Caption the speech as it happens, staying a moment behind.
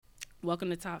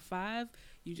Welcome to Top 5.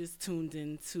 You just tuned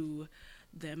into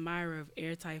the admirer of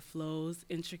airtight flows,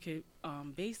 intricate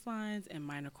bass lines, and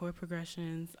minor chord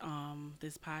progressions.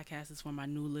 This podcast is for my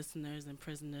new listeners and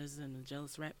prisoners and the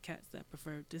jealous rap cats that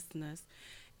prefer dissonance.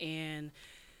 And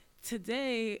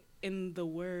today, in the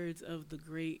words of the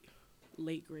great,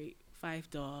 late great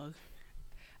Fife Dog,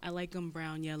 I like 'em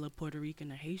brown, yellow, Puerto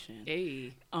Rican, or Haitian.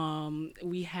 Hey.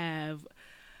 We have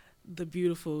the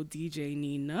beautiful DJ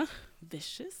Nina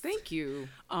Vicious. Thank you.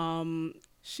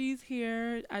 She's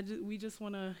here. We just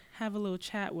want to have a little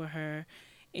chat with her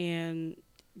and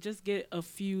just get a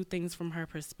few things from her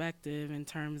perspective in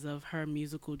terms of her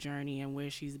musical journey and where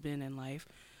she's been in life.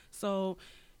 So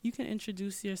you can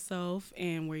introduce yourself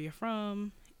and where you're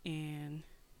from and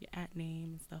your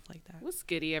name and stuff like that. What's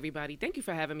goody, everybody? Thank you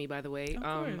for having me, by the way. Of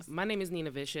course. My name is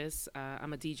Nina Vicious.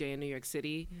 I'm a DJ in New York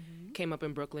City. Came up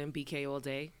in Brooklyn, BK all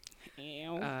day.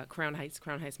 Ew. Crown Heights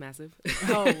massive.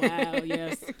 Oh, wow.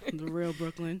 Yes. The real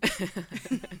Brooklyn.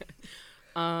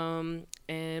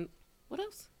 And what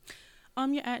else?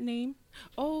 Your name.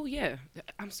 Oh, yeah.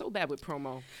 I'm so bad with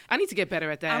promo. I need to get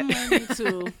better at that.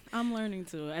 I'm learning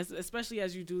too. Especially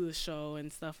as you do the show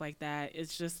and stuff like that.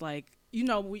 It's just like,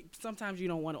 sometimes you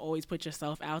don't want to always put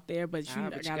yourself out there, but you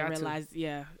gotta realize,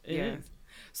 it is.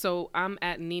 So I'm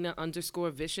at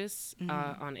Nina_Vicious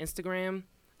on Instagram.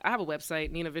 I have a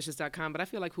website, ninavicious.com, but I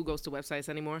feel like who goes to websites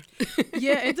anymore?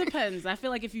 Yeah, it depends. I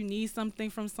feel like if you need something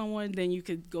from someone, then you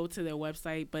could go to their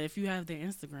website. But if you have their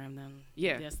Instagram, then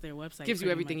that's their website. Gives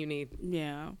you everything you need.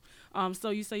 Yeah.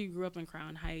 So you say you grew up in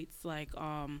Crown Heights,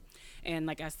 and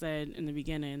like I said in the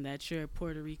beginning, that you're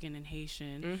Puerto Rican and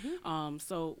Haitian. Mm-hmm.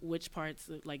 So which parts,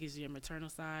 is your maternal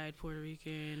side Puerto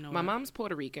Rican? Or? My mom's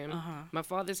Puerto Rican. My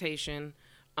father's Haitian.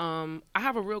 I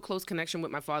have a real close connection with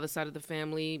my father's side of the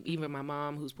family, even my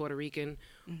mom, who's Puerto Rican.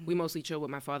 We mostly chill with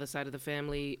my father's side of the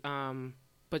family.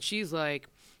 But she's like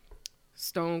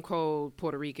stone cold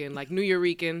Puerto Rican, like New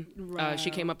Yorican. Wow.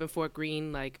 She came up in Fort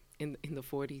Greene, like in the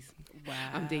 40s. Wow.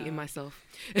 I'm dating myself.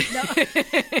 No.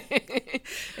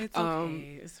 It's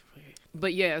okay. It's weird.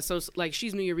 But yeah, so like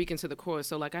she's New Yorican to the core.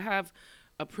 So like I have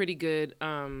a pretty good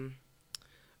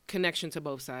connection to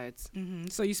both sides.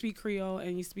 So you speak Creole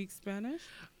and you speak Spanish?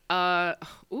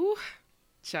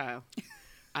 Child.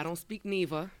 I don't speak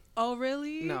Neva. Oh,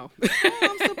 really? No. Oh,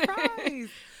 I'm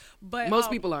surprised. But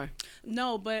most people are.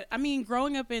 No, but I mean,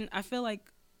 I feel like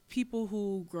people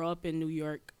who grow up in New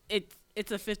York,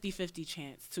 it's a 50-50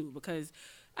 chance too, because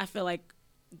I feel like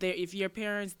if your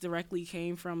parents directly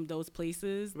came from those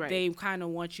places, right, they kind of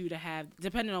want you to have,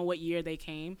 depending on what year they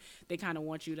came, they kind of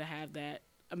want you to have that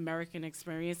American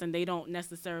experience, and they don't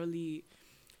necessarily,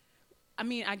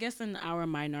 I guess in our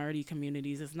minority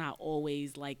communities, it's not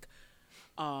always like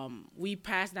we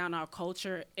pass down our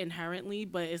culture inherently,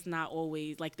 but it's not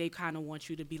always like they kind of want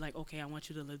you to be like, okay, I want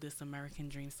you to live this American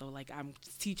dream, so like I'm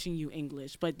teaching you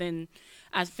English. But then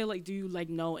I feel like, do you like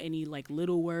know any like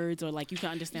little words or like you can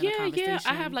understand the conversation?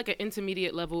 I have like an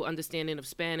intermediate level understanding of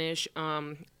Spanish,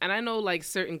 and I know like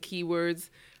certain keywords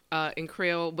in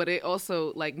Creole, but it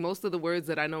also, like, most of the words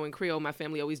that I know in Creole, my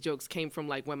family always jokes came from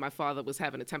like when my father was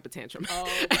having a temper tantrum. Oh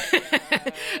my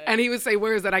God. And he would say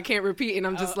words that I can't repeat, and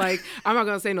I'm just like, I'm not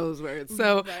gonna say those words.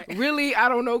 So really, I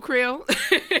don't know Creole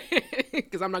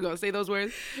because I'm not gonna say those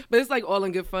words, but it's like all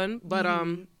in good fun. But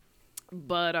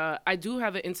I do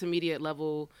have an intermediate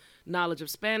level knowledge of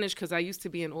Spanish because I used to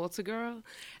be an altar girl,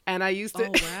 and I used to.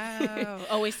 Oh wow.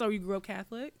 Oh wait, so you grew up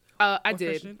Catholic? I did.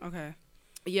 Christian? Okay.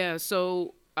 Yeah.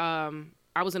 So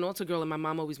I was an altar girl, and my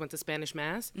mom always went to Spanish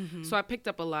mass, so I picked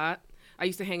up a lot. I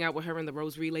used to hang out with her and the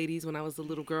Rosary ladies when I was a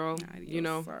little girl.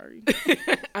 Sorry.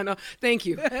 I know. Thank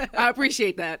you. I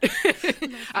appreciate that.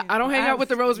 I don't hang out with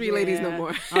the Rosary ladies no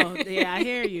more. Oh yeah, I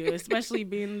hear you. Especially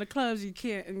being in the clubs, you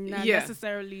can't not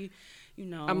necessarily.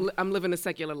 I'm living a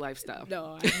secular lifestyle.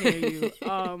 No, I hear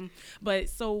you. But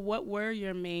so what were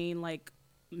your main like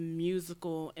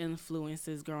musical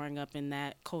influences growing up in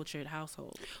that cultured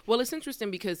household? Well, it's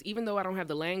interesting because even though I don't have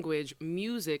the language,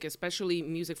 music, especially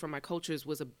music from my cultures,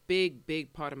 was a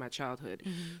big part of my childhood.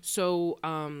 So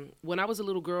when I was a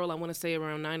little girl, I want to say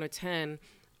around 9 or 10,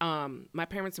 my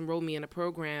parents enrolled me in a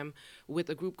program with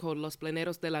a group called Los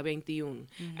Pleneros de la 21.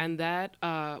 And that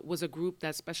was a group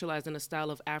that specialized in a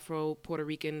style of Afro-Puerto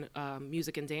Rican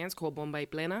music and dance called Bomba y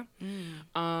Plena.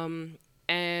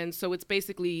 And so it's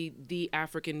basically the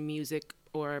African music,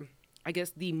 or I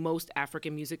guess the most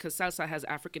African music, because salsa has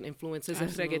African influences and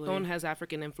reggaeton has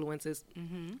African influences.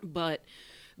 But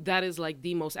that is like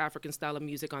the most African style of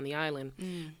music on the island.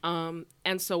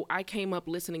 And so I came up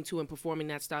listening to and performing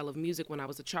that style of music when I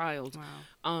was a child.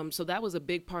 Wow. So that was a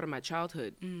big part of my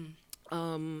childhood.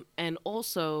 And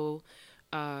also,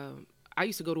 I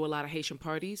used to go to a lot of Haitian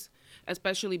parties,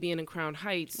 especially being in Crown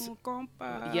Heights. Oh,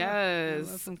 compa. Yes.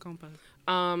 I love some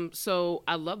compas. So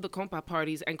I love the compa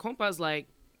parties, and compa is like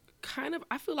kind of,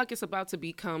 I feel like it's about to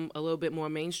become a little bit more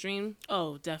mainstream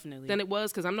Oh, definitely. than it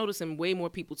was, because I'm noticing way more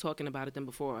people talking about it than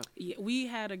before. Yeah, we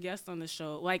had a guest on the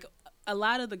show. Like, a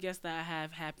lot of the guests that I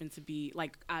have happen to be,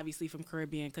 like, obviously from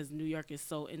Caribbean, because New York is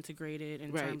so integrated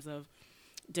in Right. terms of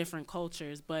different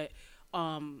cultures. But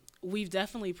we've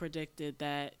definitely predicted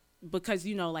that, because,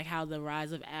 you know, like how the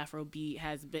rise of Afrobeat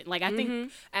has been. Like, I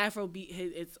think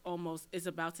Afrobeat it's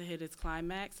about to hit its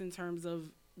climax in terms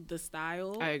of the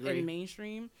style I agree. and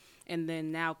mainstream. And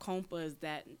then now compa is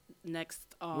that next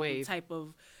Wave. type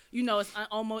of, you know, it's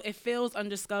almost, it feels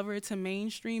undiscovered to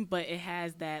mainstream, but it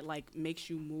has that like makes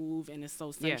you move and it's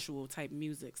so sensual type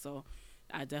music. So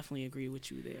I definitely agree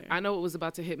with you there. I know it was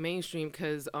about to hit mainstream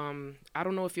because I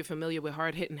don't know if you're familiar with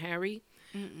Hard Hitting Harry,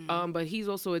 but he's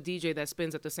also a DJ that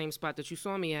spins at the same spot that you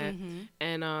saw me at,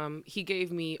 and he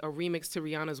gave me a remix to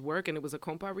Rihanna's work, and it was a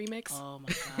compa remix. Oh my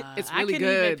god, It's really I couldn't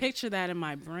good. even picture that in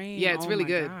my brain. Yeah, it's really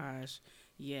good. Gosh,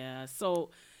 yeah. So,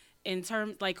 in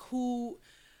terms like who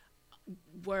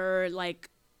were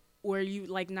you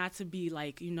like, not to be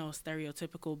like, you know,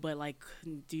 stereotypical, but like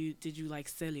did you like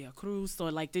Celia Cruz,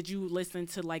 or like did you listen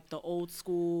to like the old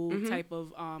school type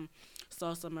of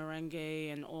salsa,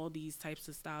 merengue, and all these types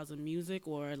of styles of music,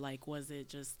 or like was it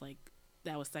just like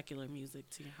that was secular music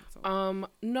to your household?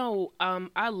 No,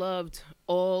 I loved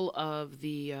all of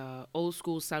the old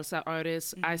school salsa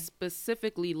artists. I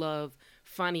specifically love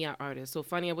Fania artists. So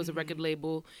Fania was a record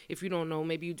label. If you don't know,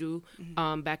 maybe you do.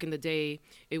 Back in the day,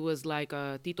 it was like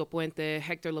Tito Puente,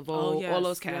 Hector Lavoe, all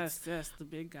those cats. Yes, the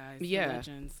big guys, Yeah. the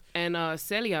legends. And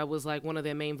Celia was like one of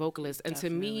their main vocalists. And to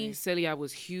Definitely. me, Celia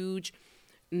was huge.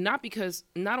 Not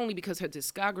only because her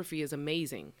discography is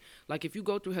amazing. Like if you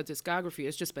go through her discography,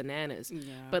 it's just bananas.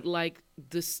 Yeah. But like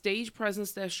the stage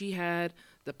presence that she had,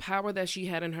 the power that she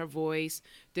had in her voice,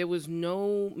 there was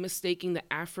no mistaking the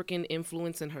African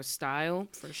influence in her style.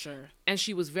 For sure. And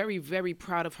she was very, very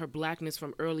proud of her blackness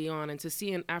from early on. And to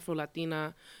see an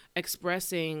Afro-Latina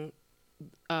expressing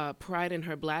pride in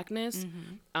her blackness,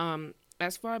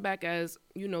 as far back as,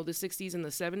 you know, the 60s and the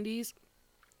 70s,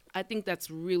 I think that's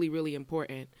really, really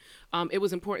important. It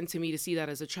was important to me to see that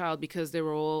as a child because there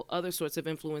were all other sorts of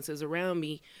influences around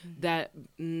me that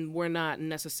were not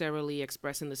necessarily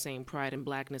expressing the same pride and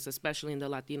blackness, especially in the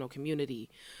Latino community.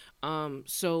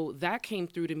 So that came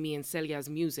through to me in Celia's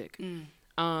music.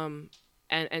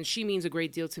 And she means a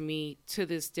great deal to me to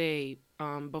this day.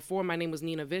 Before my name was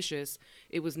Nina Vicious,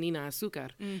 it was Nina Azucar.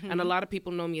 And a lot of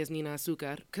people know me as Nina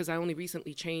Azucar because I only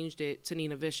recently changed it to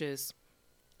Nina Vicious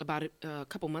about a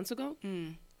couple months ago.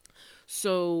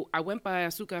 So I went by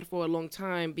Azucar for a long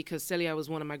time because Celia was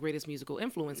one of my greatest musical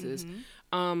influences.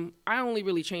 I only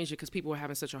really changed it because people were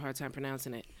having such a hard time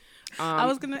pronouncing it. I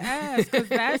was gonna ask because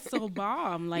that's so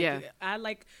bomb. Like Yeah.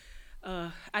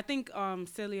 I think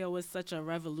Celia was such a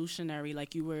revolutionary,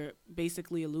 like you were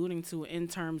basically alluding to, in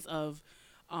terms of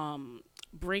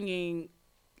bringing,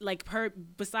 like, her,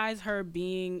 besides her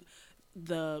being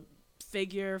the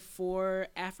figure for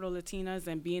Afro-Latinas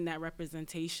and being that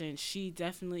representation, she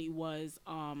definitely was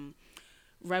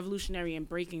revolutionary in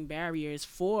breaking barriers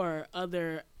for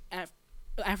other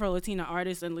Afro-Latina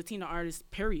artists and Latina artists,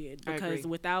 period. I Because agree.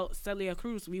 without Celia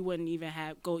Cruz, we wouldn't even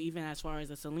go even as far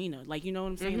as a Selena. Like, you know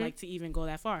what I'm saying? Like, to even go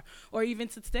that far. Or even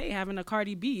to today, having a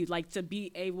Cardi B, like, to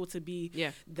be able to be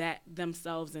that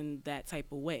themselves in that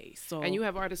type of way. So, And you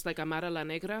have artists like Amara La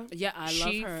Negra. yeah, I love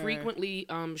She her. frequently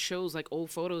shows like old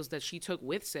photos that she took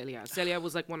with Celia. Celia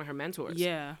was like one of her mentors.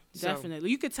 Yeah, So- definitely.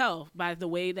 You could tell by the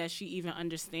way that she even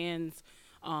understands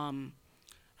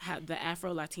how the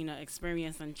Afro-Latina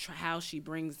experience and how she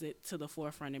brings it to the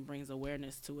forefront and brings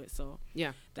awareness to it. So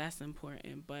Yeah. that's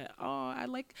important. But I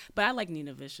like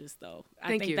Nina Vicious though.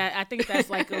 Thank you. I think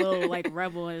that's like a little like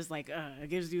rebel. It's like it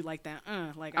gives you like that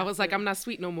like I was like, feel- I'm not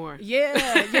sweet no more.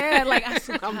 yeah, like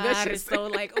I'm I'm vicious. vicious. So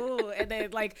like, ooh, and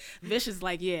then like Vicious,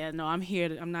 like, yeah, no, I'm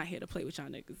not here to play with y'all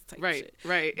niggas type Right, shit.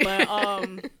 right.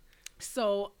 But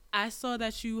so I saw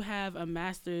that you have a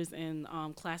master's in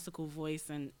classical voice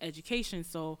and education.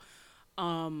 So,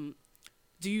 do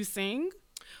you sing?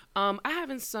 I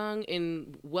haven't sung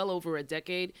in well over a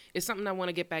decade. It's something I want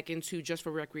to get back into just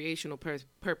for recreational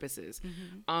purposes.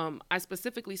 I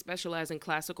specifically specialize in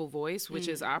classical voice, which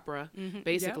is opera,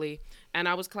 basically. And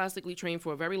I was classically trained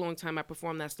for a very long time. I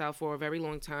performed that style for a very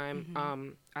long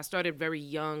time. I started very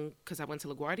young because I went to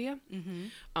LaGuardia.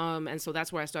 And so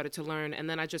that's where I started to learn. And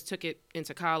then I just took it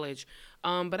into college.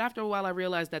 But after a while, I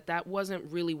realized that wasn't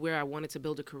really where I wanted to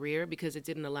build a career because it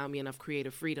didn't allow me enough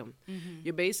creative freedom.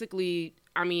 You're basically,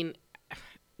 I mean,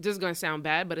 this is going to sound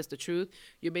bad, but it's the truth.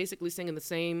 You're basically singing the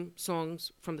same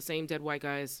songs from the same dead white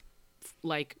guys,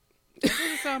 like, That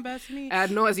doesn't sound bad to me. ad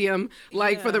nauseum,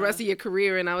 like for the Yeah. rest of your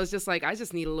career. And I was just like, I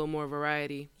just need a little more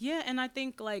variety. Yeah, and I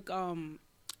think like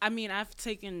I mean, I've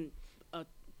taken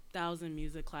 1,000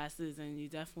 music classes, and you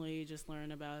definitely just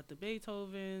learn about the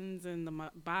Beethovens and the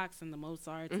Bachs and the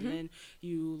Mozarts, and then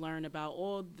you learn about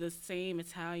all the same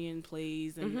Italian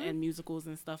plays and musicals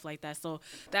and stuff like that. So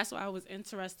that's why I was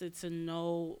interested to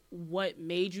know what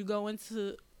made you go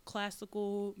into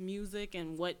classical music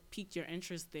and what piqued your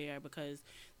interest there, because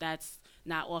that's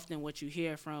not often what you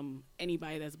hear from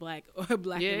anybody that's black or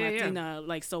black and Latina.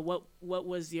 Like, so what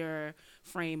was your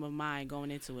frame of mind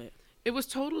going into it? It was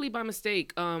totally by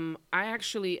mistake. I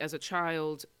actually, as a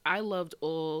child, I loved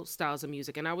all styles of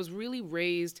music, and I was really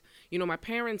raised, my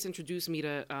parents introduced me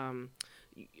to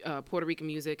Puerto Rican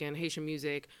music and Haitian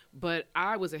music, but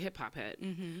I was a hip hop head.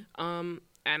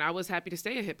 And I was happy to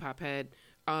stay a hip hop head.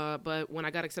 But when I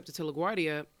got accepted to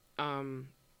LaGuardia,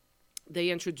 they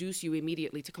introduce you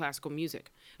immediately to classical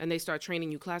music, and they start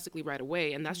training you classically right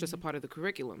away, and that's just a part of the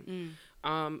curriculum.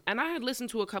 And I had listened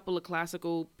to a couple of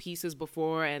classical pieces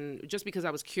before, and just because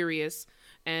I was curious,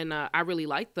 and I really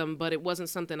liked them, but it wasn't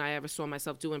something I ever saw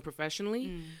myself doing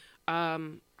professionally.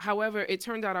 However, it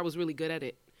turned out I was really good at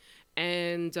it.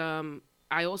 And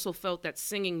I also felt that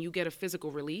singing, you get a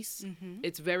physical release.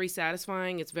 It's very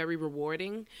satisfying. It's very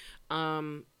rewarding.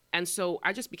 And so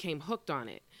I just became hooked on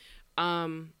it.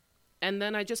 And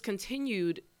then I just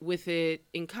continued with it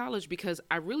in college because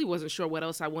I really wasn't sure what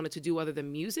else I wanted to do other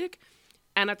than music.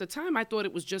 And at the time, I thought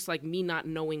it was just like me not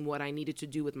knowing what I needed to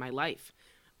do with my life,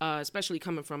 especially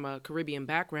coming from a Caribbean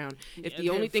background. If the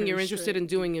only thing you're interested in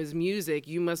doing is music,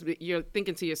 you're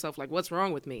thinking to yourself, like, what's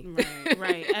wrong with me?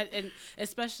 Right. And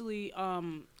especially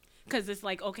because it's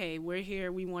like, okay, we're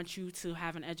here, we want you to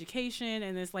have an education,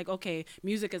 and it's like, okay,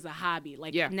 music is a hobby.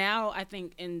 Like, now I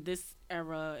think in this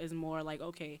era is more like,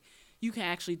 okay, you can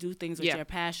actually do things with your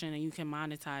passion and you can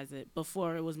monetize it.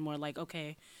 Before it was more like,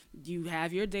 okay, you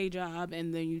have your day job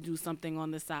and then you do something on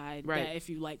the side that if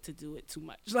you like to do it too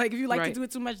much. Like, if you like to do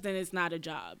it too much, then it's not a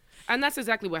job. And that's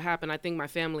exactly what happened. I think my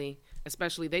family,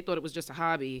 especially, they thought it was just a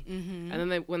hobby.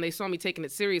 And then when they saw me taking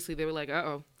it seriously, they were like,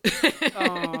 uh-oh.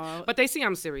 But they see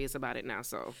I'm serious about it now,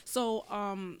 so.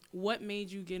 So what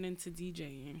made you get into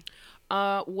DJing?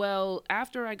 Well,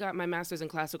 after I got my master's in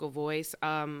classical voice,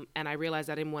 and I realized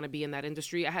I didn't want to be in that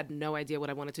industry, I had no idea what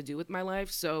I wanted to do with my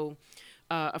life. So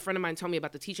a friend of mine told me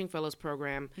about the Teaching Fellows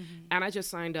program, and I just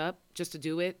signed up just to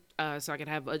do it so I could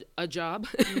have a job.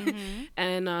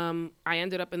 And I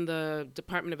ended up in the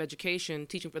Department of Education,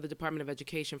 teaching for the Department of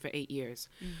Education for 8 years.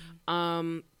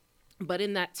 But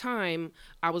in that time,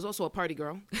 I was also a party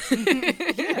girl.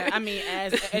 I mean,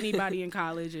 as anybody in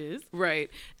college is. Right.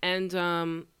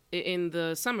 And in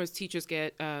the summers, teachers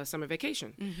get summer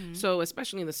vacation. So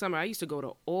especially in the summer, I used to go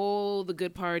to all the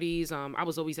good parties. I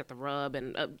was always at the Rub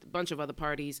and a bunch of other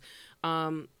parties.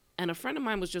 And a friend of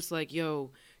mine was just like,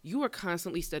 yo, you are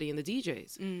constantly studying the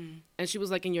DJs. And she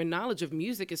was like, and your knowledge of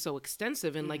music is so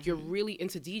extensive, and like, you're really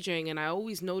into DJing. And I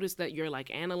always noticed that you're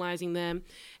like analyzing them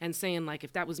and saying like,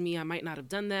 if that was me, I might not have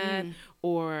done that.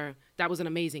 Or that was an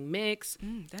amazing mix.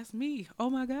 That's me.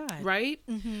 Oh my God. Right?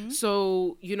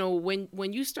 So,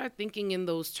 when you start thinking in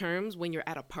those terms, when you're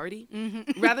at a party,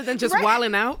 rather than just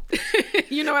wilding out,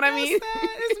 you know what I mean?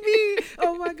 It's me.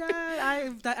 Oh my God.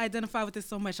 I identify with this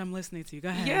so much. I'm listening to you. Go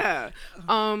ahead. Yeah.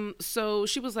 So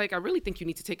she was like, I really think you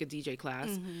need to take a DJ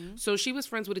class. So she was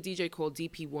friends with a DJ called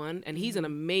DP1, and he's an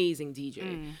amazing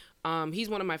DJ. He's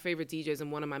one of my favorite DJs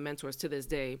and one of my mentors to this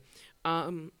day.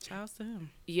 Shouts to him.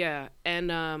 Yeah.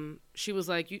 And she was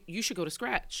like, you should go to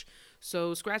Scratch.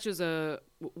 So Scratch is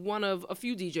one of a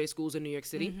few DJ schools in New York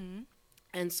City.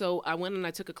 And so I went and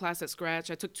I took a class at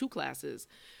Scratch. I took 2 classes.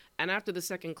 And after the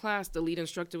second class, the lead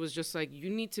instructor was just like, you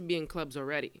need to be in clubs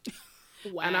already.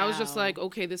 Wow. And I was just like,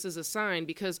 okay, this is a sign,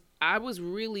 because I was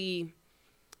really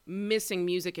missing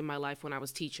music in my life when I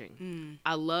was teaching.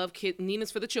 I love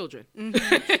Nina's for the children.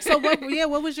 So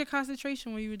what was your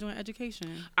concentration when you were doing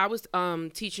education? I was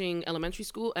teaching elementary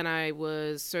school, and I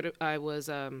was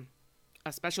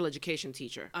a special education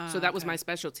teacher. So that was my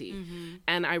specialty.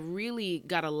 And I really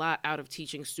got a lot out of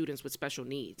teaching students with special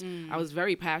needs. I was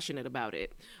very passionate about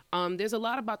it. There's a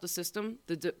lot about the system,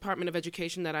 the Department of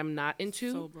Education, that I'm not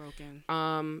into. So broken.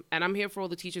 And I'm here for all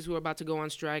the teachers who are about to go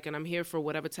on strike, and I'm here for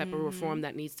whatever type of reform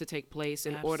that needs to take place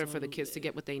in order for the kids to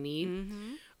get what they need.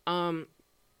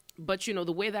 But,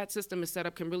 the way that system is set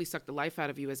up can really suck the life out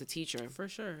of you as a teacher. For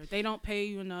sure. They don't pay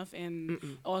you enough,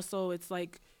 and also it's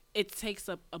like it takes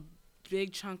up a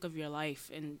big chunk of your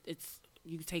life, and it's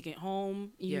you take it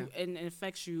home, Yeah. and it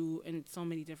affects you in so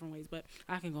many different ways. But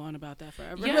I can go on about that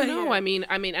forever. Yeah, no, I mean,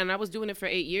 and I was doing it for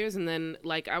 8 years, and then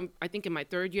like I think in my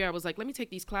third year, I was like, let me take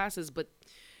these classes, but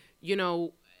you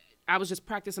know, I was just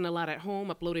practicing a lot at home,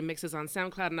 uploading mixes on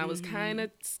SoundCloud, and I was kind of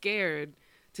scared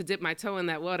to dip my toe in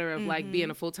that water of like being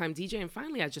a full-time DJ. And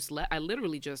finally, I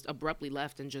literally just abruptly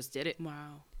left and just did it.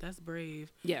 Wow, that's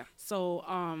brave. Yeah. So,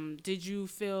 did you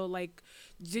feel like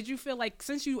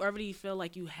since you already feel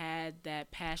like you had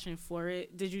that passion for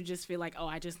it, did you just feel like, oh,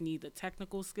 I just need the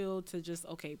technical skill to just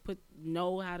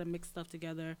know how to mix stuff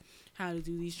together, how to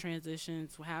do these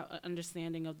transitions, how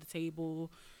understanding of the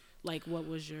table? Like, what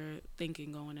was your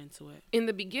thinking going into it? In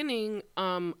the beginning,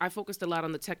 I focused a lot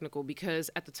on the technical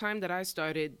because at the time that I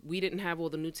started, we didn't have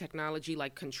all the new technology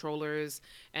like controllers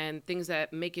and things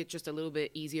that make it just a little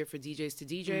bit easier for DJs to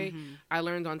DJ. I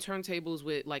learned on turntables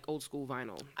with like old school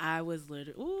vinyl. I was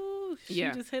literally, ooh, she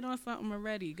just hit on something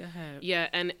already. Go ahead. Yeah,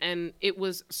 and it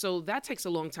was, so that takes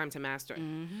a long time to master.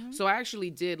 So I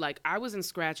actually did, like, I was in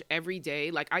Scratch every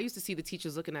day. Like, I used to see the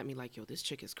teachers looking at me like, yo, this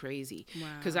chick is crazy.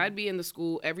 Because I'd be in the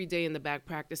school every day in the back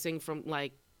practicing from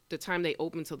like the time they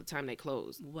opened till the time they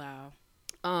closed. Wow.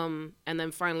 And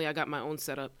then finally I got my own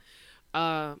setup.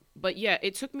 But yeah,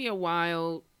 it took me a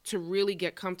while to really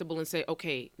get comfortable and say,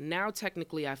 okay, now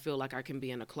technically I feel like I can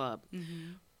be in a club.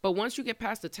 But once you get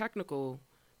past the technical,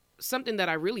 something that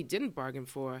I really didn't bargain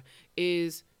for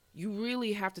is you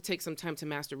really have to take some time to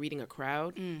master reading a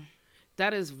crowd.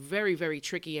 That is very, very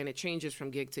tricky, and it changes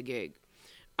from gig to gig.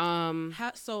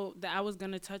 I was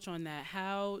gonna touch on that.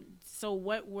 So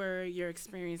what were your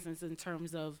experiences in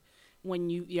terms of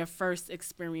when your first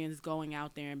experience going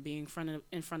out there and being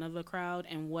in front of the crowd,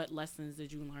 and what lessons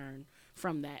did you learn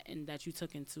from that and that you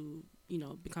took into,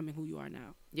 becoming who you are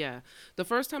now? Yeah. The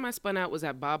first time I spun out was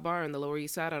at Bob Bar in the Lower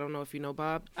East Side. I don't know if you know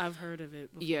Bob. I've heard of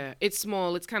it before. Yeah. It's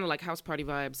small. It's kind of like house party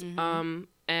vibes.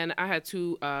 And I had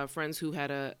two friends who had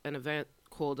an event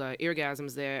called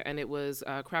Eargasms there, and it was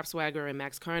Crap Swagger and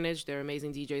Max Carnage. They're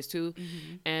amazing DJs too.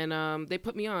 And they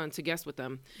put me on to guest with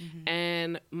them.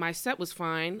 And my set was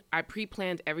fine. I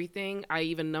pre-planned everything. I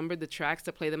even numbered the tracks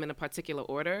to play them in a particular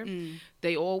order.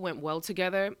 They all went well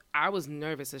together. I was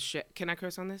nervous as shit. Can I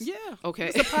curse on this? Yeah. Okay.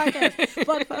 It's a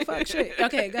podcast. fuck shit.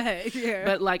 Okay, go ahead. Yeah.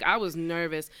 But like, I was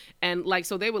nervous, and like,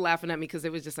 so they were laughing at me because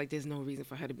it was just like, there's no reason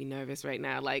for her to be nervous right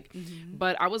now. Like,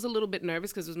 but I was a little bit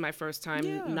nervous because it was my first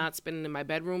time not spinning in my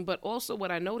bedroom. But also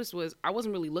what I noticed was I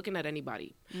wasn't really looking at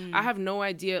anybody. I have no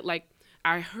idea. Like,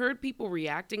 I heard people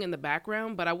reacting in the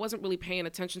background, but I wasn't really paying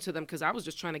attention to them because I was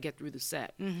just trying to get through the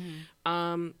set.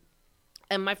 And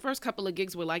my first couple of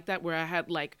gigs were like that, where I had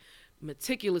like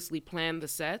meticulously planned the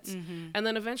sets. And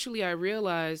then eventually I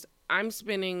realized I'm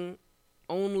spinning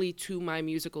only to my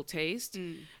musical taste.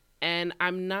 And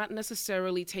I'm not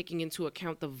necessarily taking into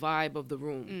account the vibe of the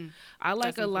room. I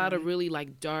like a lot of really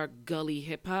like dark gully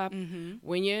hip hop.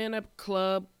 When you're in a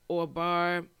club or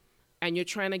bar and you're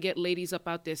trying to get ladies up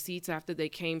out their seats after they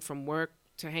came from work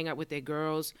to hang out with their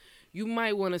girls, you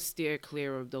might want to steer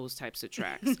clear of those types of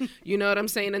tracks. You know what I'm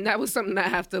saying? And that was something I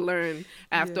have to learn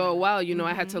after a while.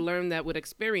 I had to learn that with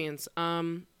experience.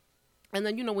 And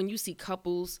then, when you see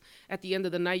couples at the end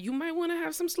of the night, you might want to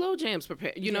have some slow jams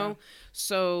prepared, you know?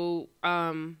 So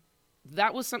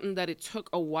that was something that it took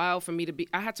a while for me to be.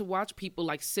 I had to watch people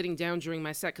like sitting down during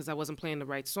my set because I wasn't playing the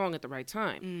right song at the right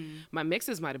time. My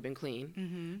mixes might have been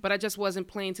clean, but I just wasn't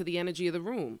playing to the energy of the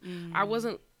room. I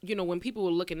wasn't, when people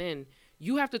were looking in,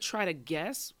 you have to try to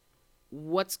guess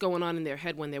what's going on in their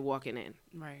head when they're walking in.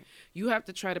 Right. You have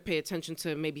to try to pay attention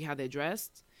to maybe how they're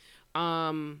dressed.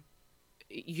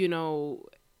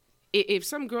 If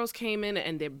some girls came in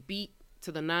and they're beat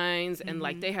to the nines and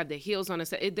like they have their heels on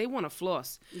and they want to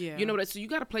floss. Yeah. So you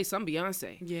got to play some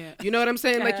Beyonce. Yeah. You know what I'm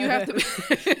saying? Like, you have to.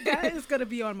 That is going to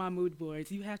be on my mood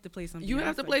boards. You have to play some Beyonce. You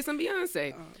have to play some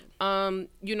Beyonce.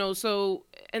 So,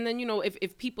 and then,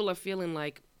 if people are feeling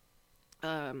like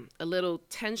a little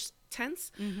tense,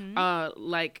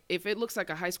 like if it looks like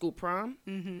a high school prom,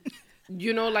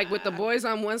 like with the boys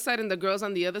on one side and the girls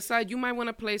on the other side, you might want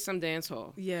to play some dance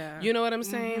hall. Yeah. You know what I'm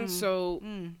saying? So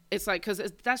it's like, because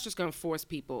that's just going to force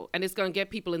people, and it's going to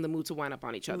get people in the mood to wind up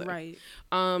on each other. Right.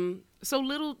 So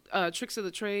little tricks of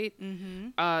the trade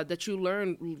that you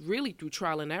learn really through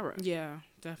trial and error. Yeah,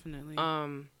 definitely.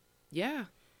 Yeah.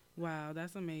 Wow,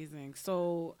 that's amazing.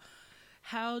 So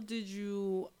how did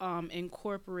you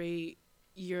incorporate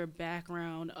your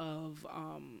background of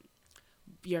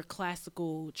your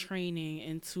classical training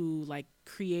into like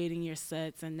creating your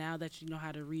sets, and now that you know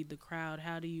how to read the crowd,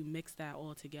 how do you mix that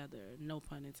all together? No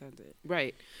pun intended.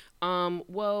 Right.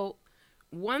 Well,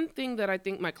 one thing that I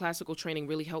think my classical training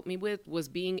really helped me with was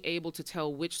being able to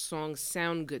tell which songs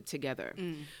sound good together.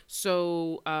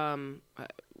 So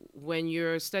when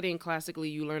you're studying classically,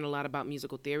 you learn a lot about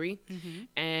musical theory,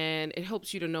 and it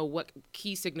helps you to know what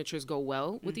key signatures go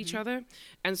well with each other.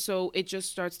 And so it just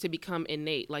starts to become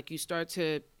innate. Like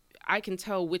I can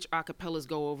tell which acapellas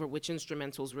go over which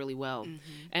instrumentals really well.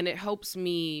 And it helps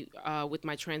me with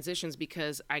my transitions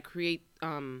because I create,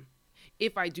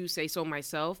 if I do say so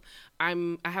myself,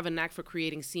 I have a knack for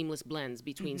creating seamless blends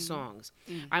between songs.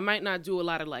 I might not do a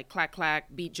lot of like clack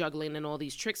clack, beat juggling and all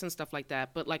these tricks and stuff like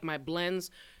that, but like my blends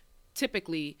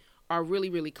typically are really,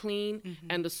 really clean,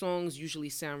 and the songs usually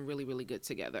sound really, really good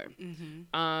together.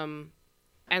 And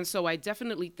so I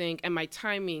definitely think, and my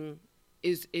timing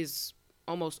is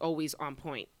almost always on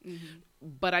point.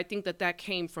 But I think that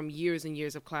came from years and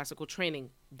years of classical training.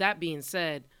 That being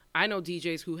said, I know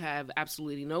DJs who have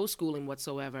absolutely no schooling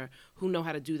whatsoever who know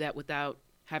how to do that without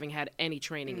having had any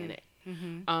training in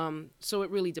it. So it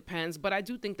really depends. But I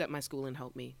do think that my schooling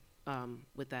helped me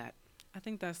with that. I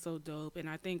think that's so dope. And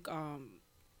I think,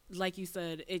 like you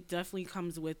said, it definitely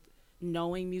comes with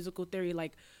knowing musical theory.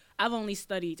 Like, I've only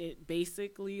studied it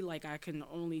basically. Like, I can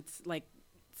only,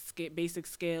 basic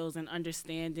scales and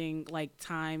understanding, like,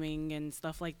 timing and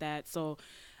stuff like that. So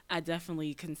I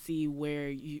definitely can see where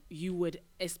you would,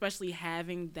 especially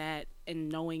having that and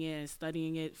knowing it and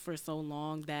studying it for so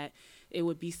long, that it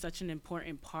would be such an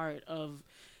important part of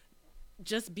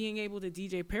just being able to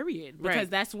DJ, period, because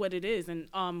that's what it is. And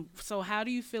so how do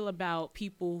you feel about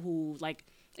people who, like,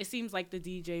 it seems like the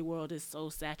DJ world is so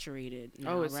saturated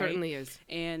now, it certainly is.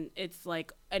 And it's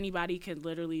like anybody can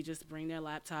literally just bring their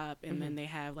laptop and then they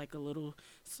have like a little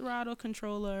Serato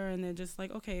controller and they're just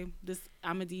like, okay,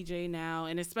 I'm a DJ now.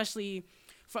 And especially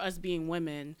for us being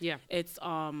women, it's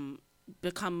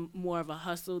become more of a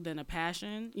hustle than a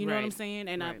passion. You know what I'm saying?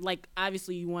 And I, like,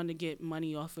 obviously you want to get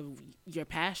money off of your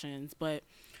passions, but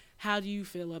how do you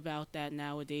feel about that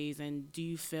nowadays? And do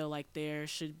you feel like there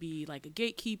should be like a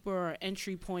gatekeeper or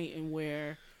entry point in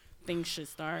where things should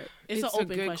start? It's an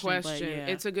open question. But yeah.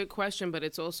 It's a good question, but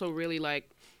it's also really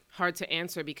like hard to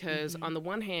answer because on the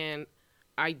one hand,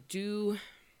 I do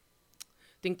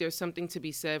think there's something to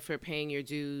be said for paying your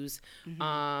dues,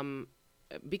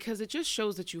 because it just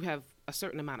shows that you have a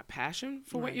certain amount of passion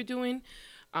for what you're doing.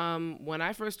 When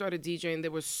I first started DJing,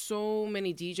 there were so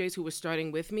many DJs who were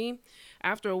starting with me.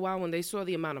 After a while, when they saw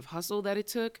the amount of hustle that it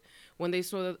took, when they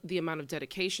saw the amount of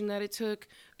dedication that it took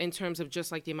in terms of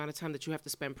just like the amount of time that you have to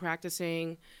spend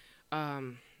practicing,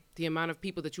 the amount of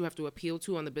people that you have to appeal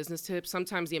to on the business tip,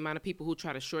 sometimes the amount of people who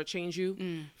try to shortchange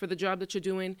you for the job that you're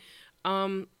doing,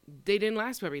 they didn't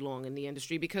last very long in the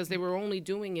industry because they were only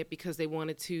doing it because they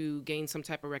wanted to gain some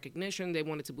type of recognition. They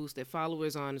wanted to boost their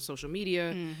followers on social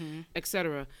media,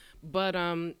 etc. But,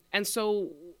 and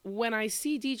so when I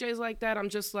see DJs like that, I'm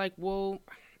just like, well,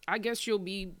 I guess you'll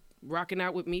be rocking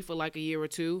out with me for like a year or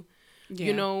two,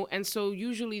 you know? And so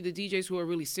usually the DJs who are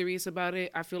really serious about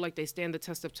it, I feel like they stand the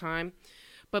test of time.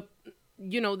 But,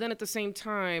 you know, then at the same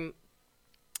time,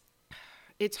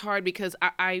 it's hard because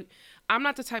I'm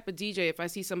not the type of DJ, if I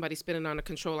see somebody spinning on a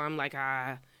controller, I'm like,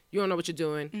 you don't know what you're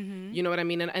doing. You know what I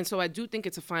mean? And so I do think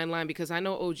it's a fine line because I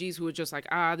know OGs who are just like,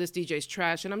 this DJ's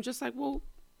trash. And I'm just like, well,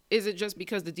 is it just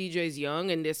because the DJ's young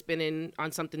and they're spinning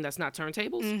on something that's not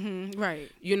turntables?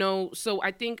 Right. You know, so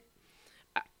I think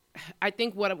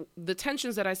what the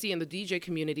tensions that I see in the DJ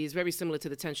community is very similar to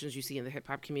the tensions you see in the hip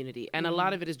hop community. And a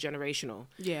lot of it is generational.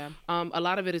 Yeah. A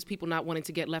lot of it is people not wanting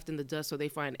to get left in the dust so they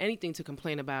find anything to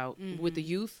complain about with the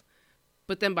youth.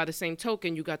 But then by the same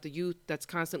token, you got the youth that's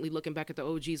constantly looking back at the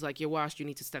OGs like, you're washed, you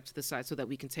need to step to the side so that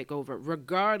we can take over,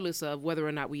 regardless of whether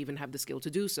or not we even have the skill to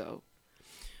do so.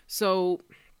 So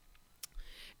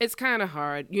it's kind of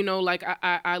hard. You know, like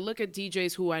I look at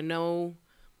DJs who I know,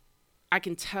 I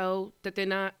can tell that they're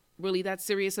not really that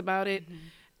serious about it.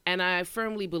 And I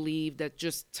firmly believe that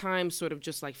just time sort of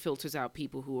just like filters out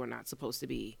people who are not supposed to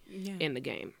be in the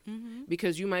game.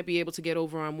 Because you might be able to get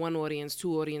over on one audience,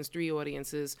 two audience, three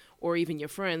audiences, or even your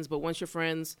friends. But once your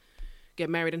friends get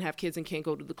married and have kids and can't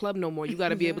go to the club no more, you got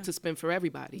to be able to spin for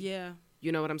everybody. Yeah.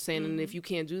 You know what I'm saying? And if you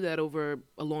can't do that over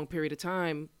a long period of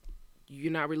time,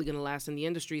 you're not really going to last in the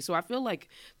industry. So I feel like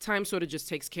time sort of just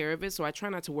takes care of it. So I try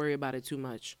not to worry about it too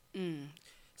much.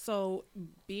 So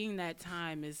being that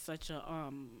time is such a,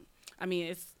 I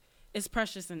mean, it's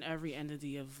precious in every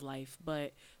entity of life,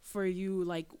 but for you,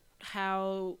 like,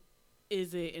 how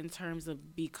is it in terms of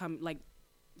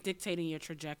dictating your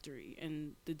trajectory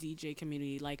in the DJ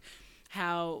community? Like,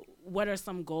 what are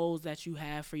some goals that you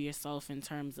have for yourself in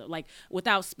terms of, like,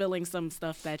 without spilling some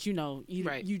stuff that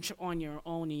Right. on your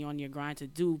own and on your grind to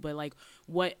do, but like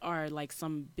what are like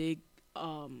some big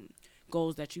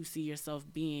goals that you see yourself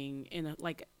being in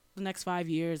like the next 5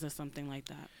 years or something like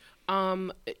that?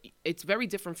 It's very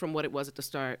different from what it was at the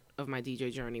start of my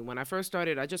DJ journey. When I first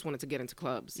started, I just wanted to get into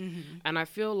clubs. And I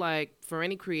feel like for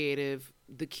any creative,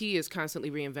 the key is constantly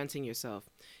reinventing yourself.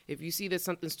 If you see that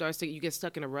something starts to, you get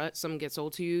stuck in a rut, something gets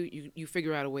old to you, you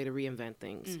figure out a way to reinvent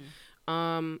things.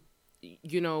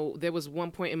 You know, there was one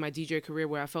point in my DJ career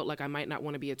where I felt like I might not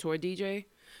want to be a tour DJ.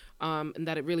 And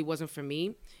that it really wasn't for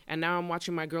me. And now I'm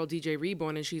watching my girl DJ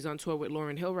Reborn, and she's on tour with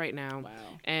Lauryn Hill right now. Wow.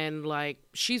 And like,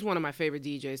 she's one of my favorite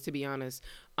DJs, to be honest.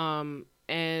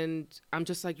 And I'm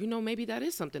just like, you know, maybe that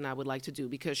is something I would like to do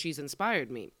because she's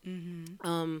inspired me.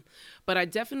 But I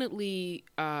definitely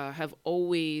have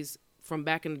always, from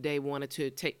back in the day, wanted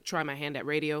to try my hand at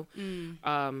radio. You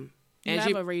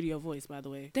have a radio voice, by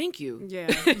the way. Thank you. Yeah,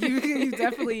 you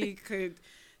definitely could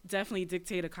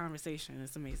dictate a conversation.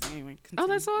 It's amazing. Anyway, continue. Oh,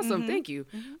 that's awesome. Thank you.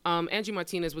 Angie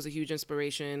Martinez was a huge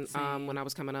inspiration when I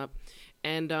was coming up.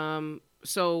 And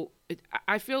so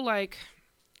I feel like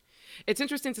it's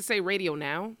interesting to say radio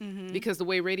now because the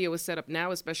way radio is set up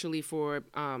now, especially for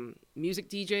music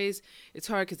DJs, it's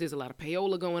hard because there's a lot of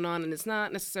payola going on, and it's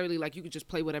not necessarily like you could just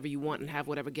play whatever you want and have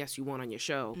whatever guests you want on your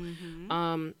show.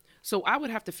 So I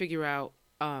would have to figure out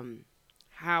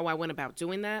how I went about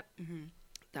doing that.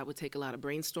 That would take a lot of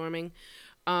brainstorming.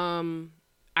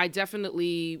 I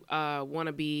definitely want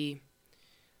to be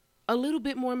a little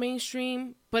bit more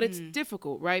mainstream, but it's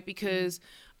difficult, right? Because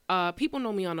people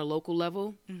know me on a local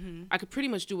level. I could pretty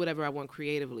much do whatever I want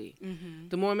creatively.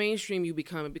 The more mainstream you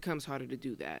become, it becomes harder to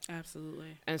do that.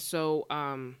 Absolutely. And so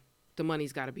the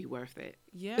money's got to be worth it.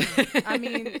 Yeah. I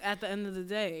mean, at the end of the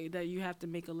day, that you have to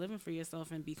make a living for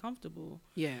yourself and be comfortable.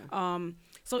 Yeah.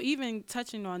 So even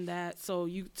touching on that, so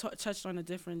you touched on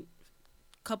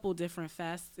couple different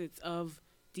facets of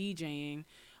DJing.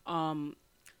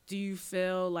 Do you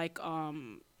feel like,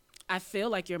 I feel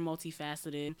like you're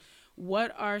multifaceted.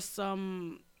 What are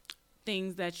some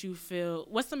things that you feel,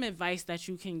 what's some advice that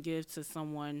you can give to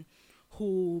someone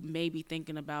who may be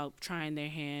thinking about trying their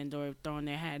hand or throwing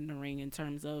their hat in the ring in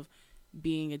terms of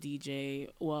being a DJ,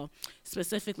 well,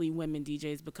 specifically women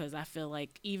DJs, because I feel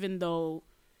like even though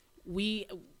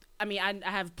I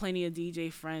have plenty of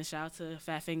DJ friends, shout out to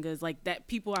Fat Fingers, like that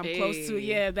people I'm close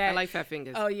to, that I like Fat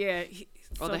Fingers. Oh yeah.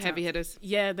 All the heavy hitters.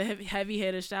 Yeah, the heavy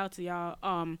hitters, shout out to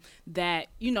y'all. That,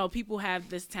 you know, people have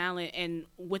this talent, and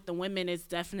with the women it's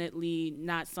definitely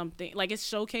not something, like it's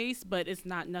showcased, but it's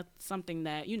not something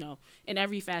that, you know, in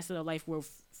every facet of life we're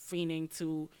fiending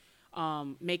to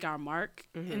make our mark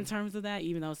in terms of that,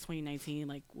 even though it's 2019,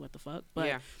 like what the fuck. But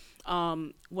yeah.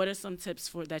 What are some tips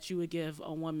that you would give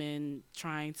a woman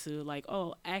trying to, like,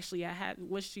 oh, actually I had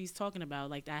what she's talking about,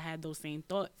 like I had those same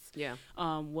thoughts. Yeah.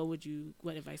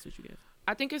 What advice would you give?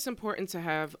 I think it's important to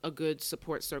have a good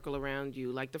support circle around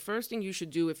you. Like the first thing you should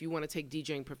do if you want to take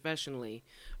DJing professional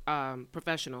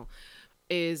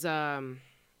is,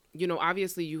 you know,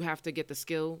 obviously you have to get the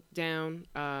skill down.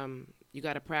 You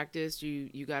got to practice.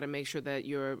 You got to make sure that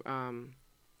you're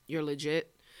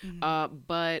legit.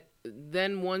 But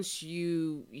then once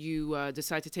you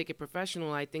decide to take it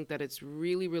professional, I think that it's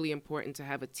really, really important to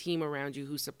have a team around you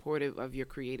who's supportive of your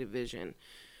creative vision.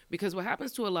 Because what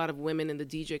happens to a lot of women in the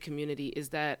DJ community is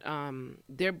that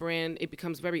their brand, it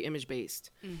becomes very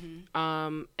image-based.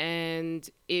 And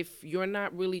if you're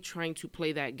not really trying to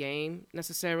play that game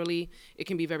necessarily, it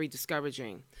can be very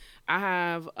discouraging. I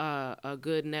have a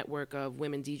good network of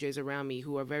women DJs around me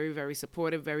who are very, very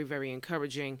supportive, very, very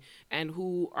encouraging, and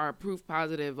who are proof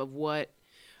positive of what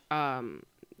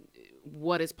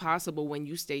is possible when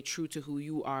you stay true to who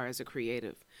you are as a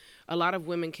creative. A lot of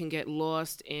women can get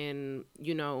lost in,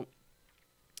 you know,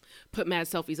 put mad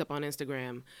selfies up on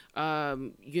Instagram.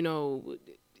 You know,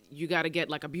 you got to get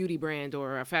like a beauty brand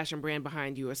or a fashion brand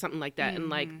behind you or something like that. And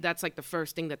like, that's like the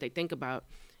first thing that they think about.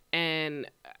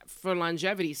 And for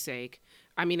longevity's sake,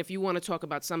 I mean, if you want to talk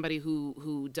about somebody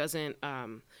who doesn't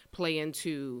play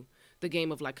into the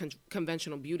game of like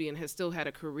conventional beauty and has still had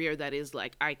a career that is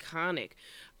like iconic,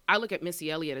 I look at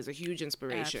Missy Elliott as a huge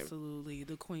inspiration. Absolutely,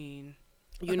 the queen.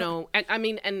 You know, and I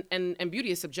mean, and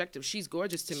beauty is subjective. She's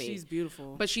gorgeous to me. She's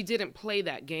beautiful. But she didn't play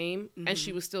that game, and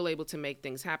she was still able to make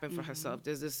things happen for herself.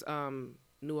 There's this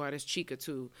new artist, Chica,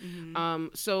 too.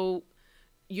 So,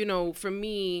 you know, for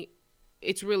me,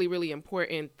 it's really, really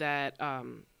important that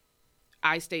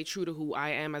I stay true to who I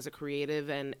am as a creative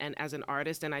and as an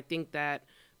artist. And I think that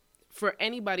for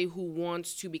anybody who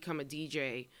wants to become a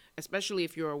DJ, especially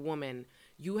if you're a woman,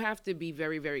 you have to be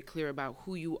very, very clear about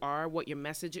who you are, what your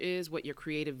message is, what your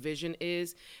creative vision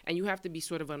is, and you have to be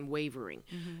sort of unwavering.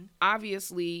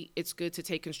 Obviously, it's good to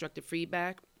take constructive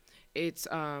feedback. It's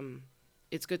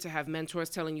good to have mentors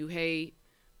telling you, hey,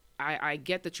 I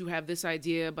get that you have this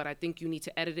idea, but I think you need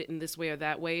to edit it in this way or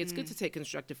that way. It's good to take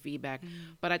constructive feedback,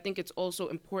 but I think it's also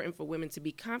important for women to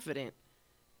be confident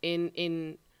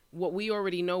in what we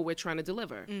already know we're trying to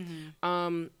deliver.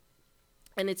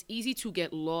 And it's easy to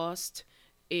get lost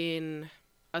in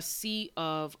a sea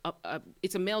of,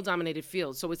 it's a male-dominated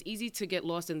field, so it's easy to get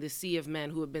lost in the sea of men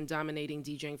who have been dominating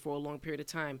DJing for a long period of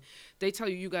time. They tell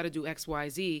you got to do X, Y,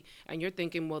 Z, and you're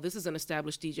thinking, well, this is an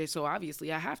established DJ, so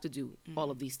obviously I have to do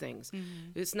all of these things.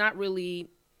 It's not really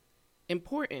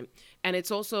important. And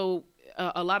it's also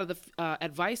a lot of the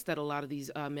advice that a lot of these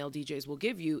male DJs will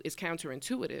give you is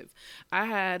counterintuitive. I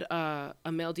had a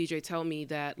male DJ tell me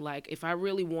that, like, if I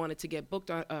really wanted to get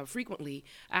booked frequently,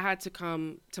 I had to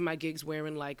come to my gigs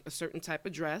wearing like a certain type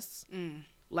of dress,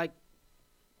 like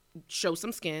show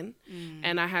some skin,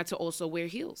 and I had to also wear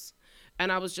heels.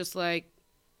 And I was just like,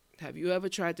 have you ever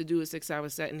tried to do a 6-hour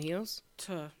set in heels?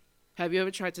 Have you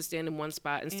ever tried to stand in one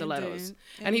spot in stilettos?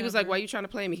 And he was like, why are you trying to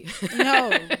play me?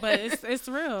 No, but it's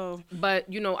real.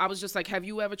 But, you know, I was just like, have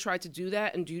you ever tried to do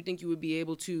that? And do you think you would be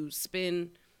able to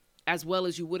spin as well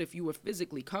as you would if you were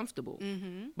physically comfortable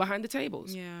behind the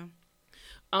tables? Yeah.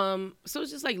 So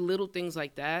it's just like little things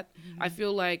like that. I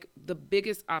feel like the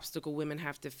biggest obstacle women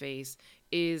have to face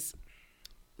is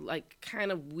like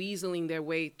kind of weaseling their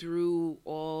way through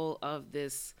all of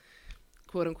this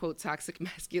quote unquote toxic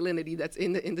masculinity that's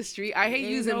in the industry. I hate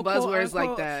using buzzwords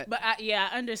like that. But I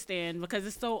understand because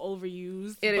it's so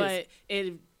overused.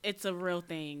 It's a real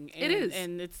thing. And, it is.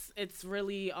 And it's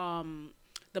really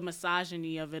the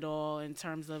misogyny of it all in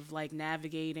terms of like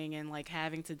navigating and like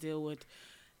having to deal with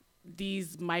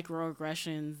these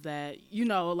microaggressions that, you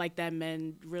know, like that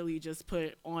men really just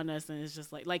put on us. And it's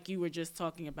just like you were just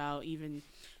talking about, even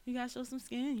you gotta show some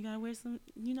skin, you gotta wear some,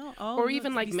 you know, or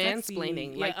even like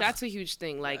mansplaining. Like that's a huge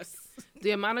thing. Like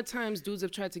the amount of times dudes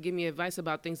have tried to give me advice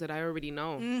about things that I already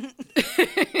know.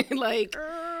 Like,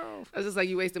 I was just like,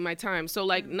 you wasted my time. So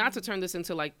like, not to turn this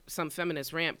into like some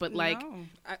feminist rant, but like,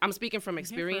 I'm speaking from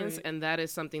experience, and that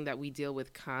is something that we deal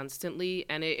with constantly,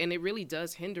 and it really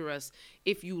does hinder us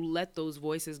if you let those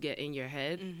voices get in your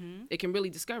head. It can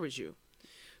really discourage you.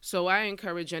 So I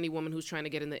encourage any woman who's trying to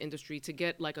get in the industry to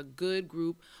get like a good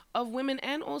group of women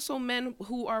and also men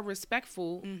who are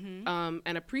respectful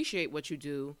and appreciate what you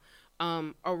do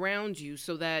around you,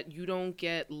 so that you don't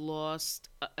get lost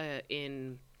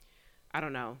in, I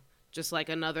don't know, just like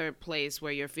another place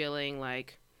where you're feeling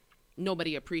like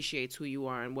nobody appreciates who you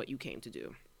are and what you came to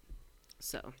do.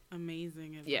 So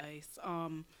amazing advice. Yeah.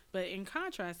 But in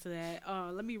contrast to that,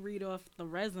 let me read off the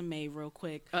resume real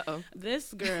quick.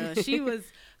 This girl, she was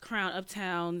crowned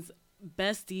Uptown's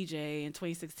best DJ in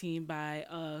 2016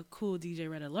 by Cool DJ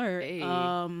Red Alert. Hey.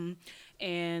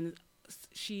 And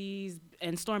she's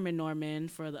and Stormin' Norman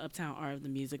for the Uptown Art of the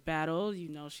Music Battle. You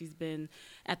know, she's been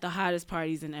at the hottest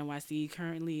parties in NYC.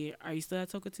 Currently, are you still at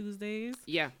Toca Tuesdays?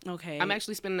 Yeah. Okay. I'm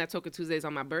actually spending at Toca Tuesdays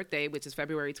on my birthday, which is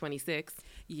February 26th.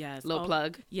 Yes. Low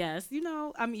plug. Yes. You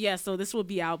know, so this will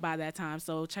be out by that time.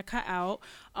 So check her out.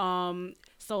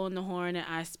 Soul in the Horn and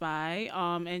I Spy.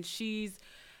 And she's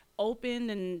open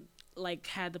and like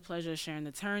had the pleasure of sharing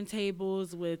the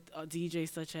turntables with DJs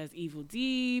such as Evil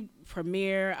D,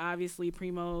 Premier. Obviously,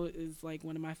 Primo is like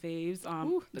one of my faves.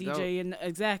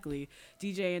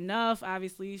 DJ Enough.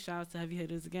 Obviously, shout out to Heavy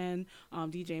Hitters again.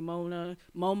 DJ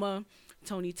MoMA,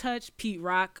 Tony Touch, Pete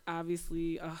Rock.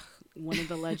 Obviously, one of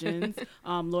the legends.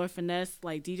 Lord Finesse,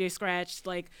 like DJ Scratch.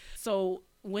 Like, so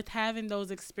with having those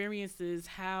experiences,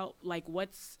 how, like,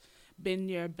 what's been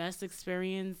your best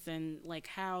experience, and like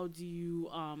how do you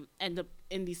end up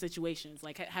in these situations?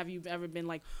 Like, have you ever been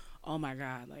like, oh my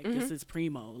god, like this is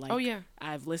Primo, like, oh yeah,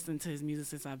 I've listened to his music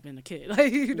since I've been a kid?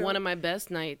 Like, you know? One of my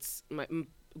best nights, my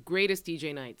greatest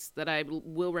DJ nights that I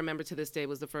will remember to this day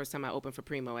was the first time I opened for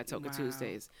Primo at Toca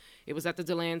Tuesdays. It was at the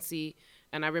Delancey,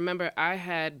 and I remember I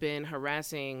had been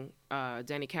harassing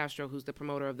Danny Castro, who's the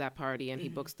promoter of that party, and he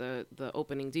books the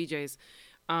opening DJs.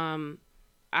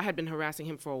 I had been harassing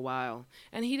him for a while,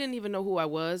 and he didn't even know who I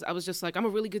was. I was just like, I'm a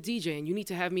really good DJ, and you need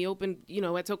to have me open, you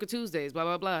know, at Toca Tuesdays, blah,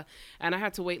 blah, blah. And I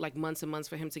had to wait like months and months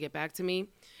for him to get back to me.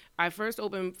 I first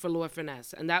opened for Lord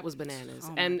Finesse, and that was bananas.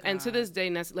 Oh and to this day,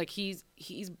 like, he's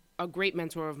a great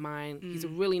mentor of mine. He's a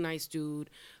really nice dude.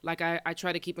 Like, I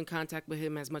try to keep in contact with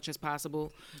him as much as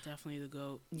possible. Definitely the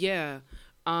GOAT. Yeah.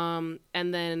 And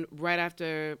then right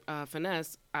after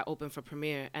Finesse, I opened for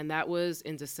Premier, and that was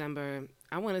in December.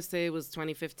 I want to say it was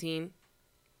 2015.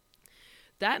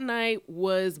 That night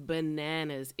was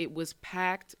bananas. It was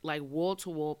packed, like wall to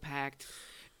wall packed,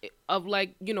 of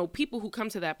like, you know, people who come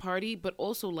to that party, but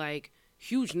also like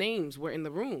huge names were in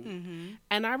the room. Mm-hmm.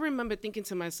 And I remember thinking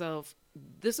to myself,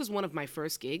 this is one of my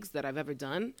first gigs that I've ever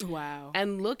done. Wow.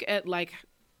 And look at like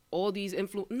all these I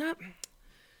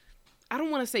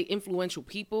don't want to say influential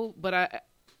people, but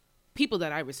people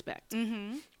that I respect,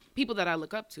 Mm-hmm. people that I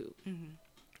look up to,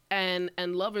 and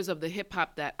lovers of the hip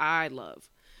hop that I love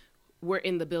were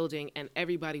in the building, and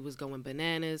everybody was going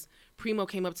bananas. Primo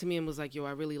came up to me and was like, yo,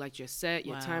 I really liked your set.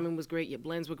 Your Wow. timing was great. Your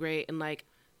blends were great. And like,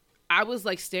 I was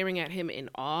like staring at him in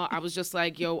awe. I was just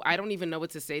like, yo, I don't even know what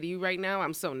to say to you right now.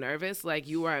 I'm so nervous. Like,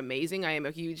 you are amazing. I am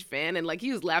a huge fan. And like,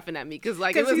 he was laughing at me because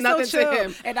like, it was he's nothing so to chill.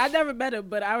 him. And I never met him,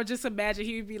 but I would just imagine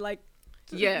he would be like,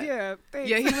 Yeah. thanks.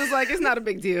 Yeah, he was like, it's not a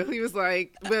big deal. He was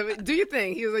like, but do your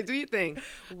thing. He was like, do your thing.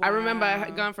 I remember I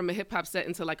had gone from a hip hop set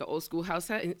into like an old school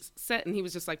house set, and he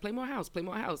was just like, play more house,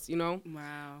 you know?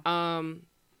 Wow.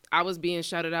 I was being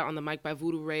shouted out on the mic by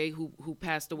Voodoo Ray, who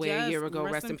passed away a year ago.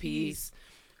 Rest in peace.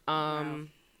 Wow.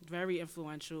 Very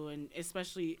influential, and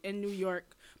especially in New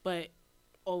York, but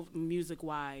music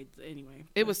wide anyway.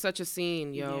 It was such a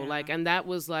scene, yo. Yeah. Like, and that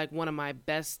was like one of my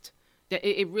best.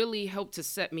 It really helped to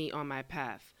set me on my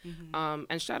path. Mm-hmm.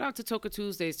 And shout out to Toka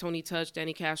Tuesdays, Tony Touch,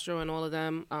 Danny Castro, and all of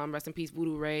them. Rest in peace,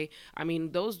 Voodoo Ray. I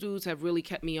mean, those dudes have really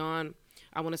kept me on.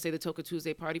 I want to say the Toka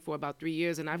Tuesday party for about 3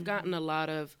 years, and I've gotten a lot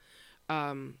of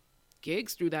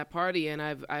gigs through that party, and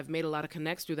I've made a lot of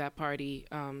connects through that party.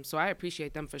 So I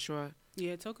appreciate them for sure.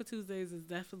 Yeah, Toka Tuesdays is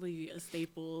definitely a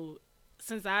staple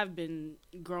since I've been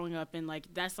growing up, and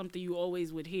like that's something you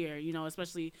always would hear, you know,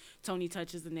 especially Tony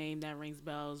Touch is the name that rings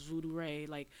bells, Voodoo Ray,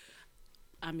 like,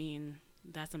 I mean,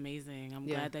 that's amazing. I'm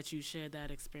glad that you shared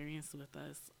that experience with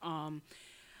us.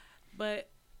 But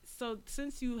so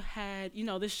since you had, you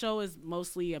know, this show is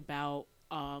mostly about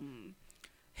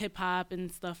hip hop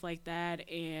and stuff like that,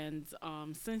 and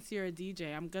since you're a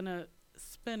DJ, I'm gonna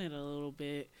spin it a little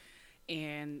bit,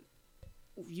 and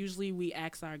usually we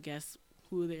ask our guests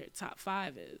who their top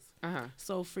 5 is.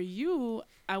 So for you,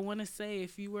 I want to say,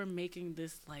 if you were making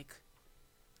this like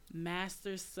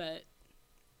master set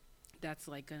that's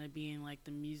like gonna be in like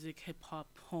the music hip hop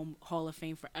hall of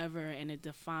fame forever, and it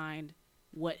defined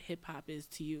what hip hop is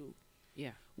to you,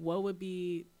 what would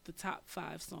be the top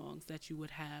 5 songs that you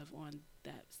would have on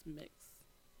that mix?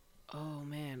 Oh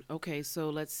man. Okay, so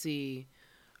let's see.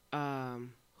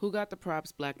 Who Got the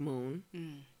Props? Black Moon.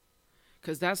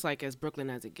 Cause that's like as Brooklyn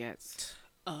as it gets.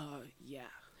 Yeah.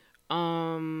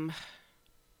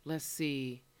 Let's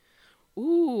see.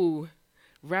 Ooh,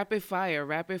 Rapid Fire.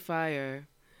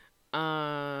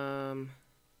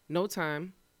 No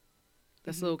Time.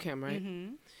 That's Lil' Kim, right?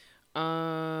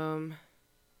 Mm-hmm.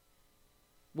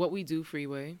 What We Do,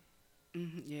 Freeway.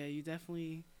 Yeah, you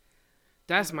definitely.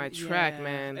 That's my track,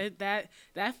 man.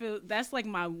 That's like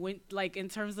my like in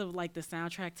terms of like the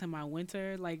soundtrack to my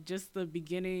winter. Like just the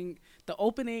beginning, the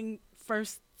opening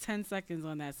first 10 seconds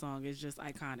on that song is just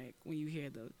iconic when you hear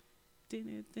the.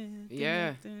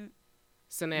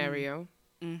 Scenario.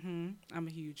 I'm a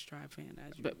huge Tribe fan,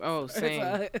 as you.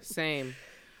 Same.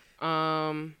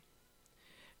 And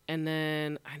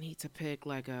then I need to pick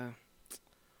like a.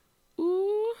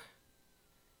 Ooh.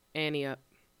 Annie Up.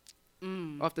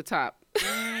 Off the top.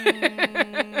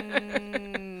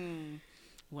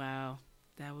 Wow,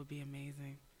 that would be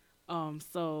amazing.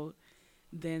 So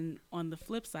then on the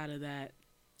flip side of that,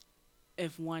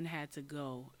 if one had to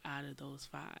go out of those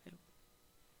 5.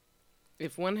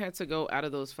 If one had to go out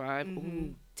of those 5,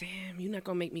 ooh, damn, you're not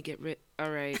gonna make me get rid. All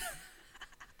right.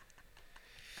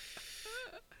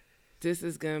 This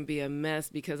is gonna be a mess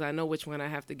because I know which one I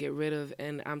have to get rid of,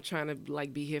 and I'm trying to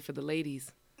like be here for the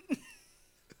ladies.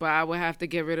 But I would have to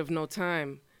get rid of No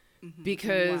Time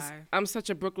because I'm such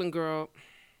a Brooklyn girl.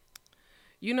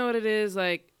 You know what it is?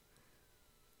 Like,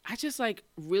 I just like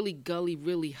really gully,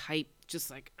 really hype,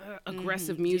 just like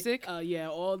aggressive music. Yeah,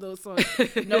 all those songs.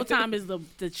 No Time is the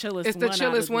chillest. It's the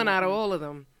chillest one out of all of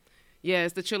them. Yeah,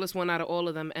 it's the chillest one out of all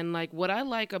of them. And like what I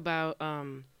like about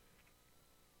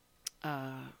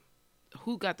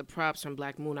Who Got the Props from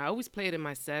Black Moon, I always play it in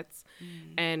my sets,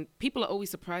 and people are always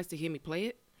surprised to hear me play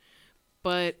it.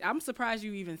 But I'm surprised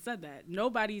you even said that.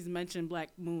 Nobody's mentioned Black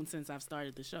Moon since I've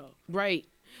started the show. Right.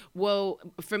 Well,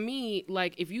 for me,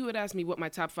 like, if you had asked me what my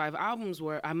top 5 albums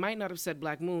were, I might not have said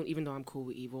Black Moon, even though I'm cool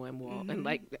with Evo and Wall. And,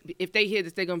 like, if they hear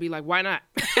this, they're going to be like, why not?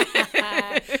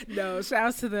 No,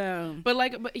 shouts to them.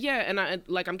 But yeah, and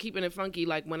I'm keeping it funky.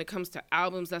 Like, when it comes to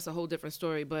albums, that's a whole different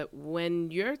story. But when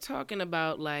you're talking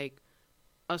about, like,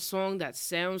 a song that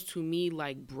sounds to me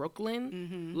like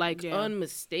Brooklyn, like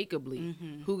unmistakably.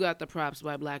 Who Got the Props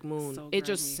by Black Moon. So it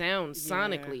just grimy. sounds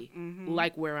sonically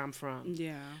like where I'm from.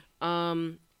 Yeah.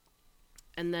 And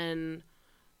then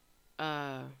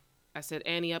I said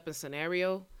Annie Up in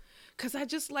Scenario. Cause I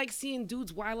just like seeing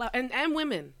dudes wild out and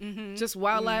women just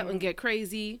wild out and get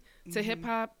crazy to hip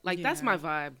hop. Like that's my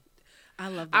vibe. I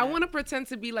love that. I want to pretend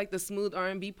to be like the smooth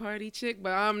R&B party chick,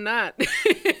 but I'm not.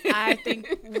 I think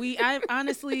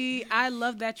I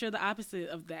love that you're the opposite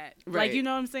of that. Right. Like, you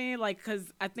know what I'm saying? Like,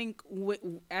 because I think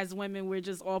as women, we're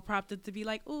just all prompted to be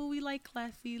like, oh, we like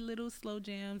classy little slow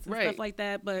jams and stuff like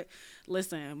that. But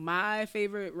listen, my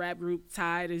favorite rap group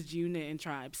tied is Unit and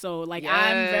Tribe. So, like,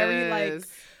 I'm very, like...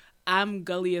 I'm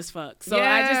gully as fuck. So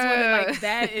I just want to like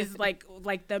that is like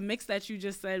the mix that you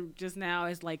just said just now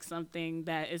is like something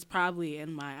that is probably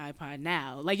in my iPod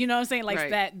now. Like, you know what I'm saying?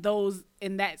 Like that those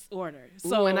in that order.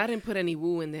 So Ooh, and I didn't put any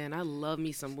woo in there, and I love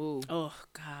me some woo. Oh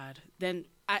God. Then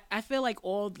I feel like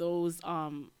all those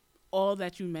all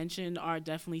that you mentioned are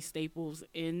definitely staples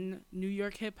in New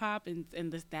York hip hop and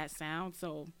that sound.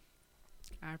 So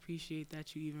I appreciate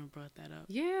that you even brought that up.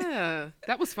 Yeah,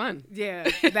 that was fun. Yeah,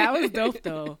 that was dope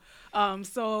though.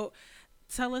 So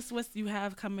tell us what you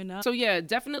have coming up. So yeah,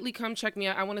 definitely come check me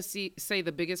out. I want to say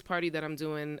the biggest party that I'm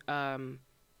doing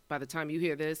by the time you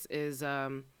hear this is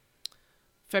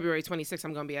February 26th.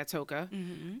 I'm going to be at Toka.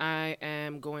 I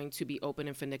am going to be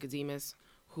opening for Nicodemus,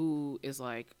 who is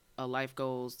like a life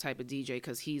goals type of DJ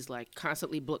because he's like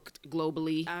constantly booked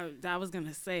globally. I was going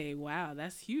to say, wow,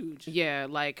 that's huge. Yeah,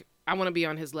 like I want to be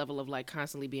on his level of like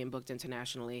constantly being booked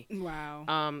internationally.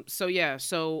 Wow.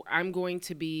 So I'm going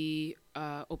to be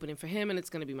opening for him, and it's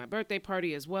going to be my birthday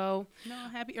party as well. No,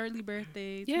 happy early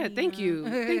birthday. Yeah, Tina. thank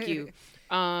you.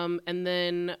 And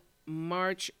then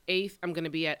March 8th, I'm going to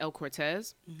be at El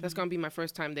Cortez. That's going to be my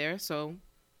first time there, so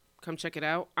come check it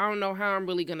out. I don't know how I'm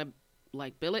really going to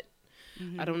like bill it.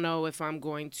 I don't know if I'm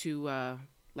going to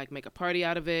like make a party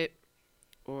out of it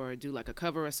or do like a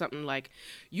cover or something. Like,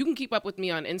 you can keep up with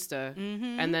me on Insta,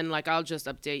 and then like I'll just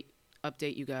update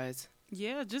you guys.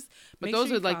 Yeah, just. But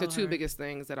those are like the two biggest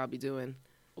things that I'll be doing.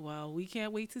 Well, we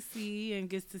can't wait to see and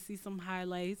get to see some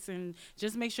highlights, and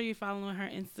just make sure you're following her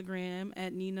Instagram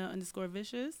at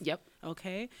Nina_Vicious. Yep.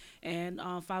 Okay. And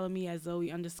follow me at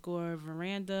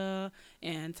Zoe_Veranda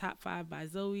and Top 5 by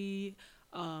Zoe,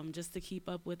 just to keep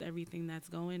up with everything that's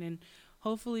going, and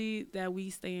hopefully that we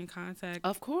stay in contact,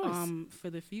 of course, for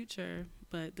the future.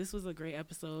 But this was a great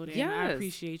episode, and yes. I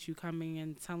appreciate you coming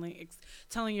and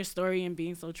telling your story and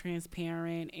being so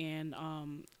transparent, and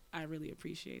I really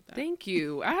appreciate that. Thank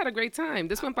you. I had a great time.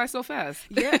 This went by so fast.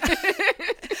 Yeah.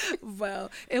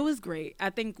 Well, it was great. I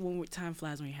think time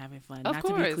flies when you're having fun. Of Not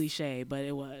course. to be cliche, but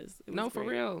it was. No, great. for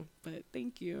real. But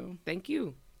thank you. Thank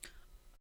you.